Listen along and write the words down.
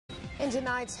In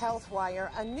tonight's Health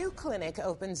Wire, a new clinic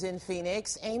opens in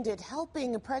Phoenix aimed at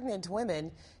helping pregnant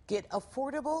women get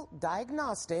affordable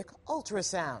diagnostic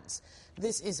ultrasounds.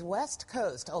 This is West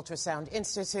Coast Ultrasound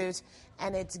Institute,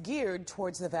 and it's geared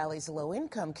towards the Valley's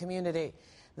low-income community.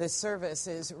 The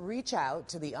services reach out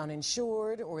to the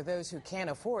uninsured or those who can't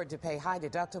afford to pay high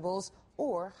deductibles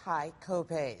or high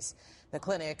copays. The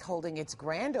clinic holding its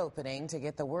grand opening to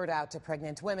get the word out to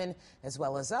pregnant women as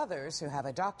well as others who have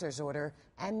a doctor's order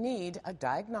and need a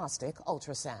diagnostic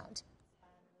ultrasound.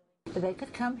 They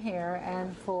could come here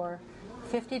and for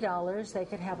 $50 they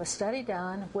could have a study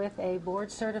done with a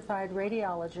board-certified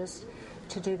radiologist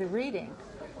to do the reading.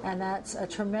 And that's a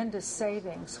tremendous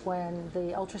savings when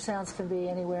the ultrasounds can be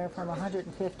anywhere from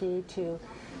 $150 to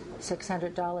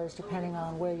 $600 depending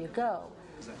on where you go.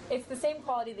 It's the same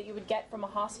quality that you would get from a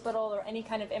hospital or any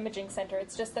kind of imaging center.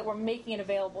 It's just that we're making it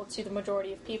available to the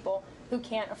majority of people who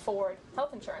can't afford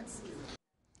health insurance.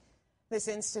 This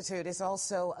institute is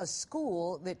also a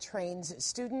school that trains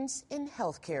students in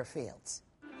healthcare fields.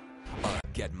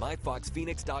 Get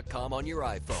myfoxphoenix.com on your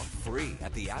iPhone free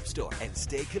at the App Store and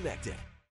stay connected.